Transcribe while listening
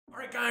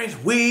Guys,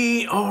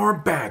 we are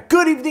back.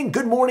 Good evening,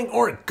 good morning,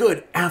 or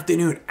good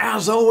afternoon.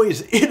 As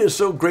always, it is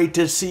so great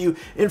to see you.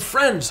 And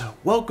friends,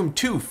 welcome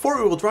to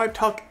Four-Wheel Drive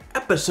Talk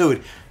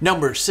episode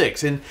number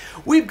 6. And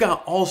we've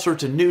got all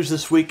sorts of news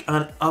this week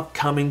on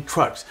upcoming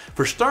trucks.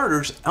 For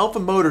starters, Alpha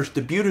Motors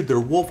debuted their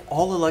Wolf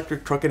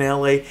all-electric truck in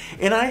LA,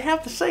 and I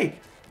have to say,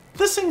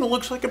 this thing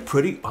looks like a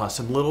pretty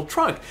awesome little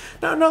truck.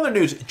 Now, in other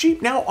news,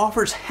 Jeep now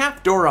offers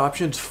half-door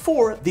options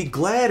for the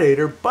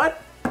Gladiator,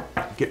 but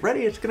get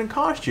ready, it's going to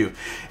cost you.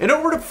 And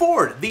over to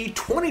Ford, the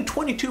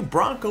 2022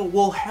 Bronco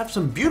will have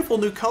some beautiful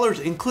new colors,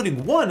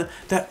 including one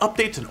that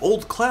updates an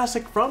old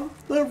classic from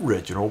the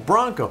original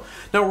Bronco.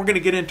 Now, we're going to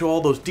get into all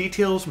those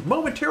details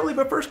momentarily,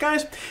 but first,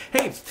 guys,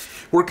 hey,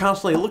 we're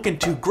constantly looking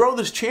to grow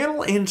this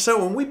channel, and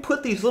so when we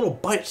put these little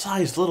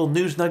bite-sized little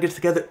news nuggets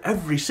together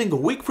every single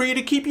week for you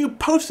to keep you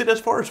posted as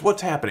far as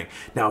what's happening.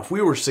 Now, if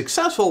we were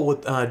successful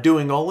with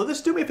doing all of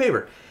this, do me a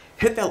favor.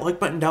 Hit that like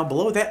button down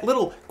below. That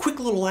little quick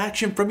little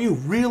action from you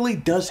really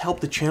does help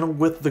the channel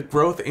with the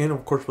growth and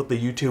of course with the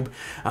YouTube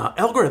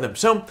algorithm.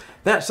 So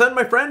that said,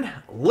 my friend,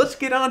 let's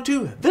get on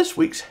to this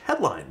week's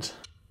headlines.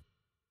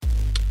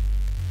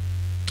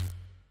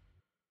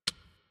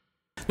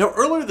 Now,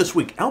 earlier this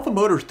week, Alpha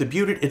Motors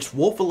debuted its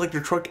Wolf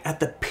electric truck at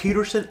the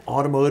Peterson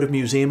Automotive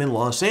Museum in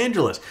Los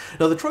Angeles.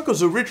 Now, the truck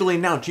was originally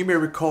announced, you may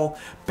recall,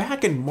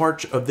 back in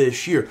March of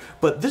this year,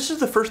 but this is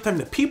the first time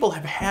that people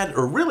have had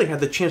or really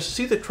had the chance to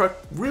see the truck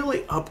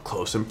really up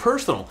close and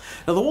personal.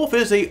 Now, the Wolf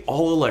is a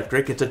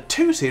all-electric. It's a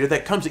two-seater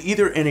that comes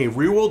either in a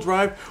rear-wheel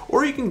drive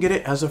or you can get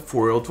it as a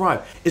four-wheel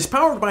drive. It's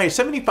powered by a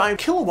 75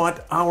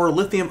 kilowatt-hour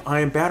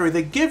lithium-ion battery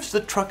that gives the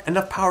truck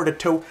enough power to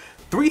tow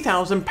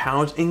 3,000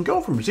 pounds and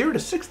go from 0 to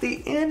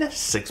 60 in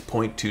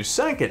 6.2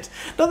 seconds.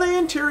 Now, the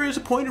interior is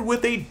appointed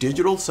with a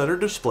digital center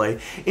display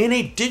and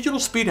a digital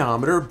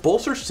speedometer,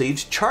 bolster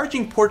seats,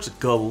 charging ports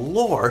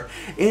galore,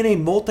 and a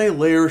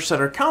multi-layer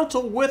center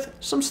console with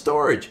some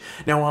storage.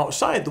 Now,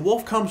 outside, the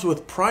Wolf comes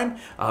with prime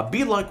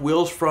beadlock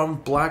wheels from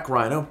Black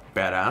Rhino,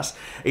 badass,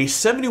 a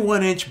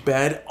 71-inch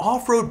bed,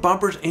 off-road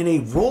bumpers, and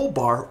a roll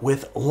bar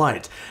with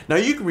lights. Now,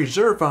 you can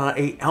reserve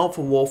a Alpha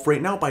Wolf right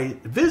now by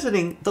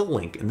visiting the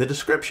link in the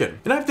description.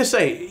 And I have to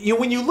say,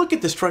 when you look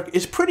at this truck,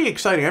 it's pretty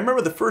exciting. I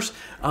remember the first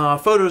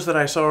photos that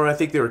I saw, I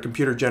think they were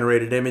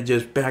computer-generated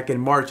images back in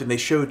March, and they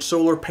showed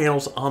solar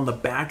panels on the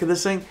back of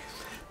this thing.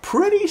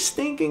 Pretty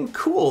stinking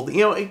cool.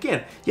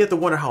 Again, you have to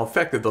wonder how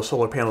effective those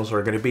solar panels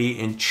are going to be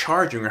in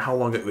charging or how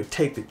long it would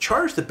take to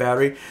charge the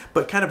battery,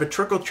 but kind of a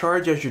trickle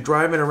charge as you're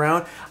driving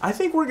around. I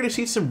think we're going to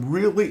see some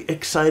really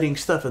exciting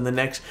stuff in the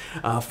next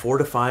 4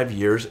 to 5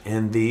 years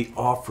in the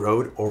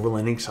off-road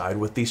overlanding side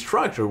with these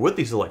trucks, or with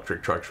these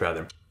electric trucks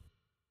rather.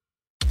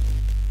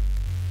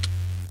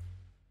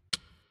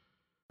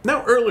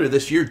 Now, earlier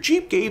this year,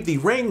 Jeep gave the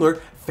Wrangler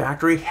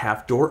factory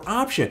half-door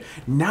option.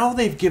 Now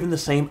they've given the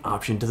same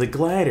option to the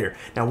Gladiator.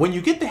 Now, when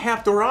you get the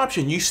half-door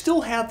option, you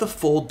still have the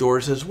full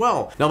doors as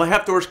well. Now, the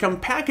half-doors come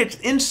packaged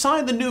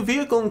inside the new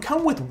vehicle and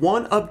come with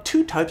one of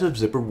 2 types of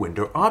zipper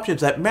window options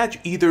that match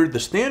either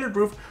the standard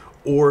roof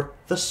or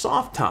the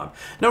soft top.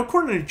 Now,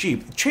 according to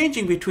Jeep,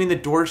 changing between the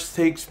doors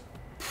takes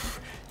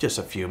just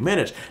a few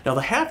minutes. Now,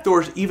 the half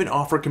doors even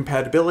offer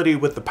compatibility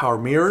with the power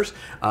mirrors,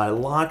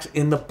 locks,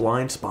 in the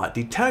blind spot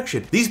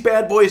detection. These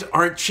bad boys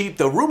aren't cheap,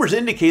 though. Rumors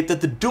indicate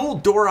that the dual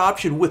door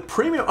option with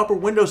premium upper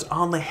windows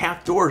on the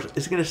half doors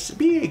is going to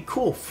be a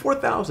cool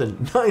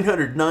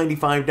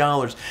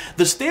 $4,995.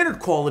 The standard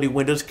quality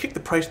windows kick the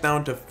price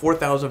down to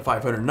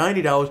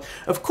 $4,590.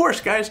 Of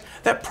course, guys,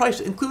 that price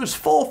includes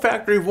full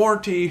factory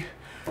warranty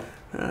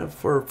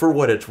for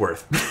what it's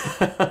worth.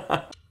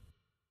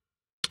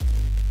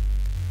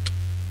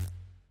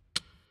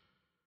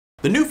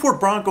 The new Ford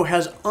Bronco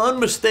has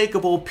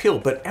unmistakable appeal,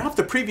 but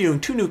after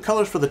previewing 2 new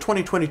colors for the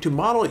 2022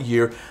 model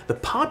year, the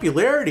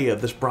popularity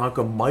of this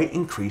Bronco might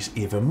increase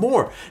even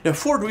more. Now,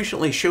 Ford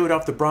recently showed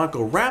off the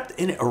Bronco wrapped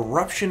in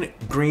Eruption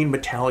green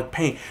metallic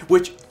paint,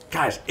 which,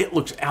 guys, it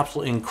looks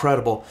absolutely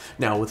incredible.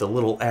 Now, with a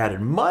little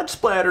added mud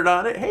splattered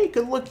on it, hey, it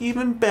could look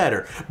even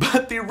better.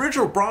 But the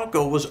original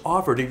Bronco was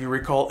offered, if you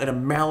recall, in a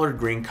mallard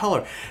green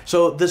color.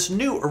 So this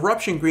new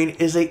Eruption green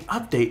is an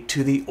update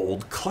to the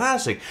old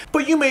classic.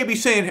 But you may be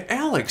saying,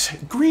 Alex,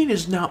 green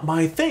is not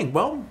my thing.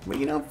 Well,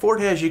 Ford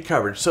has you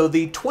covered. So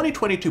the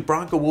 2022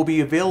 Bronco will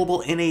be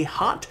available in a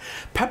hot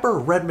pepper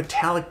red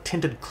metallic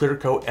tinted clear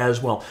coat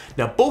as well.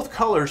 Now, both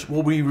colors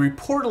will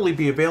reportedly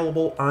be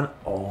available on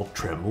all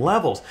trim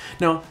levels.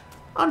 Now,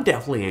 I'm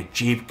definitely a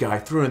Jeep guy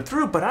through and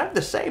through, but I have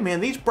to say, man,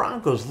 these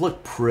Broncos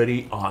look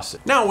pretty awesome.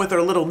 Now, with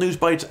our little news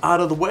bites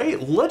out of the way,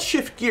 let's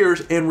shift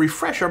gears and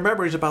refresh our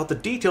memories about the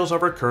details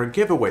of our current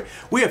giveaway.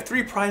 We have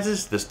 3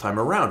 prizes this time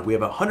around. We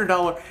have a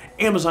 $100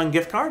 Amazon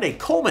gift card, a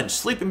Coleman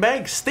sleeping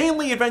bag,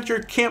 Stanley Adventure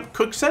Camp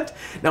Cook Set.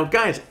 Now,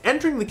 guys,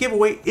 entering the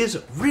giveaway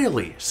is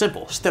really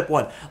simple. Step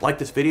 1, like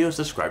this video,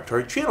 subscribe to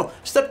our channel.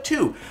 Step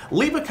 2,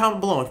 leave a comment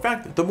below. In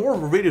fact, the more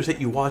of our videos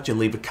that you watch and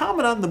leave a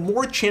comment on, the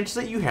more chances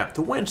that you have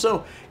to win.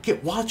 So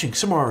get watching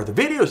some more of the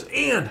videos,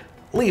 and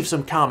leave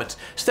some comments.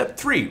 Step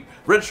 3,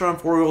 register on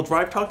 4-wheel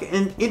drive talk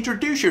and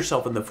introduce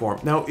yourself in the forum.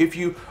 Now, if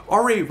you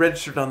already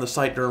registered on the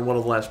site during one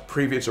of the last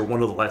previous or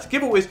one of the last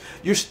giveaways,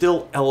 you're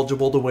still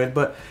eligible to win.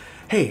 But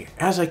hey,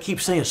 as I keep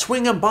saying,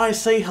 swing on by,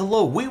 say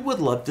hello. We would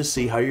love to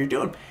see how you're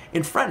doing.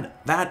 And friend,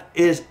 that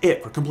is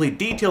it. For complete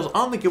details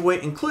on the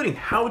giveaway, including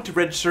how to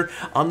register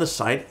on the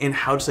site and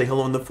how to say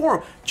hello in the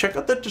forum, check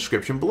out the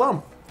description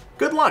below.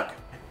 Good luck.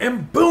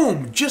 And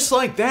boom, just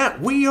like that,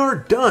 we are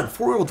done.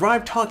 4-Wheel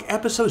Drive Talk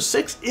episode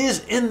 6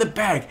 is in the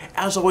bag.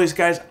 As always,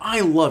 guys,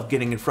 I love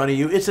getting in front of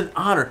you. It's an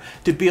honor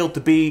to be able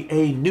to be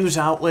a news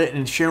outlet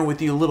and sharing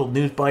with you little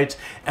news bites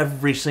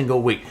every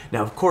single week.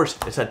 Now, of course,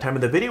 it's that time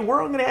of the video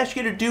where I'm going to ask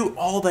you to do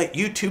all that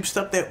YouTube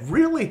stuff that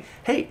really,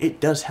 hey,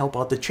 it does help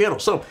out the channel.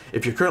 So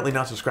if you're currently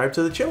not subscribed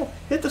to the channel,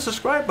 hit the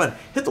subscribe button,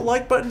 hit the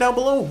like button down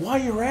below. While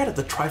you're at it,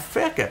 the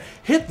trifecta,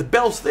 hit the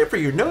bell so that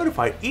you're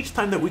notified each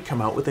time that we come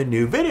out with a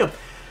new video.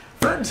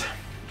 Friends,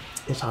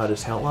 it's hot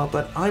as hell out,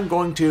 but I'm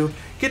going to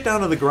get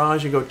down to the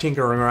garage and go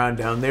tinkering around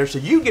down there, so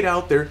you get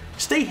out there,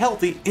 stay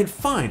healthy, and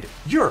find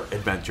your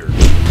adventure.